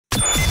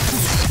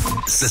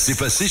Ça s'est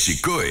passé chez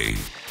Cauet.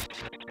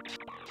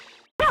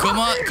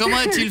 Comment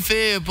a-t-il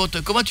fait pour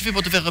comment tu fais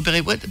pour te faire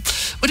repérer? What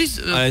is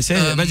vas-y.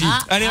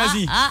 Allez,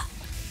 vas-y.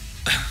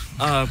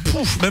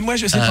 Pouf, même moi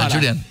je sais pas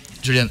là.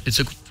 Julian, it's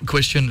a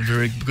question,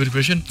 very good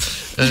question.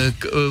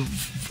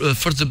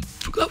 For the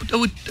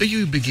how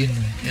you begin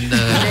in the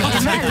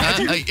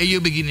how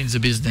you begin in the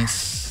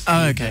business?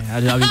 Oh, okay. How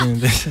do I begin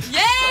this?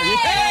 Yeah!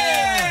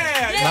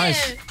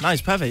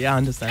 Nice, perfect. Yeah, I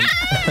understand.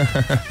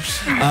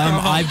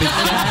 I began.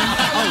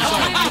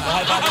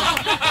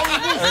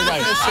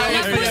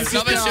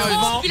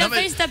 Il a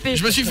failli se taper.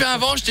 Je me suis fait un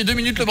vent, j'étais 2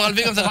 minutes le bras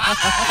levé comme ça.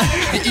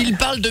 Il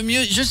parle de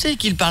mieux. Je sais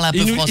qu'il parle un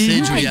peu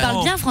français, Julian. Il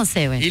parle bien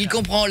français, ouais. Il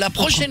comprend. La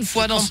prochaine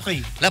fois dans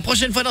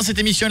cette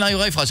émission, il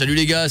arrivera, il fera salut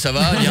les gars, ça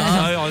va bien.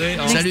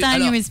 Salut.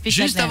 Alors,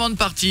 juste avant de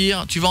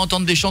partir, tu vas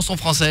entendre des chansons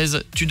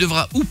françaises. Tu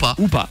devras ou pas.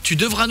 Tu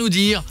devras nous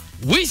dire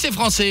oui c'est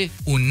français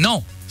ou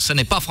non. Ce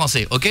n'est pas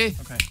français, ok?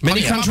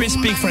 Many countries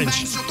speak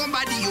French.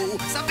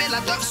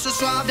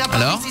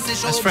 Alors?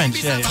 That's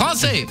French, yeah.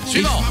 Français,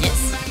 suivant. Yes.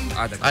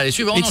 Allez,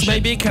 suivant. It's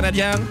maybe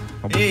Canadian.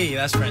 Hey,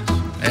 that's French.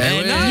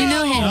 You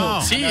know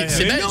him. Si,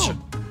 c'est belge.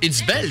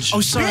 It's belge.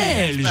 Oh,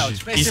 sorry.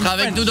 Il sera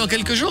avec nous dans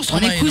quelques jours, On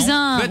est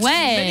cousins.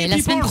 Ouais,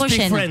 la semaine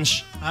prochaine.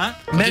 French. Huh?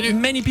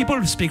 Many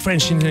people speak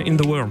French in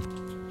the world.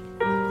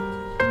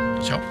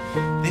 Tiens.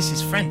 This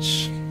is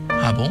French.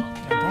 Ah bon?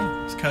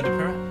 It's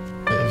Cauet.fr.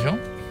 Tiens.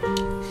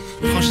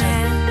 Français.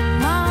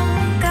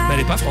 Mais elle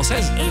est pas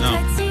française. Non.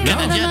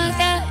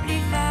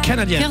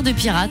 Canadienne. Cœur de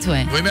pirate,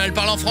 ouais. Oui, mais elle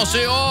parle en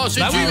français. Oh,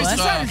 c'est dur, oui,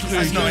 ça.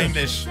 That's not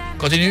English.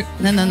 Continue.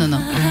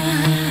 Non.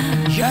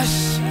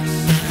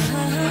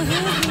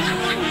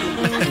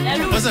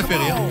 Pourquoi ça fait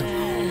rire?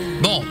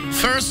 Bon,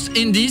 first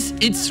in this,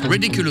 it's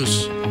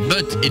ridiculous.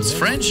 But it's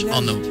French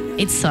or no?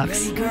 It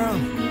sucks.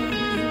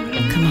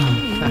 Come on.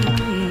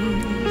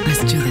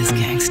 Let's do this,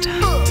 gangsta.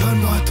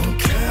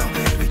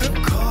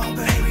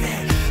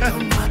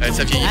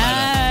 Ça vieillit mal.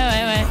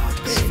 Ouais.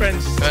 It's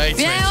French. Ouais, it's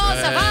Bien, French. oh,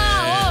 ça va,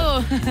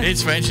 oh.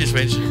 It's French.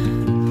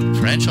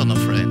 French or no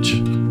French?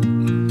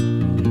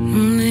 On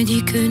me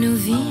dit que nos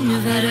vies ne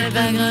valent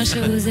pas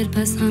grand-chose, elles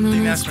passent un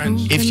instant.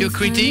 If you're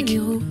critic,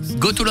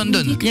 go to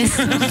London. Yes,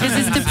 because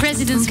it's the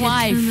president's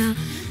wife.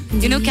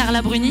 You know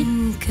Carla Bruni?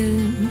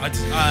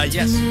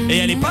 Yes. Et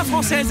elle est pas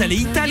française, elle est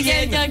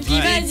italienne. Quelqu'un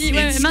qui va dire,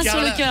 main sur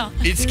le cœur.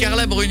 It's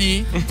Carla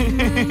Bruni.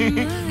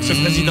 Ce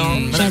président.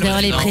 J'adore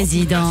les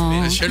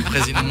présidents. Monsieur le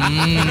président.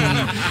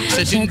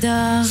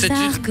 J'adore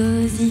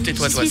Sarkozy.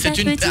 Tais-toi, toi.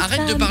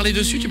 Arrête de parler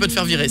dessus, tu peux te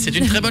faire virer. C'est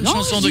une très bonne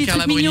chanson de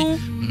Carla Bruni.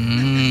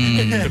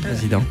 Le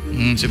président.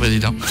 C'est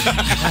président.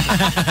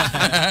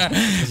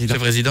 C'est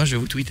président, je vais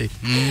vous tweeter.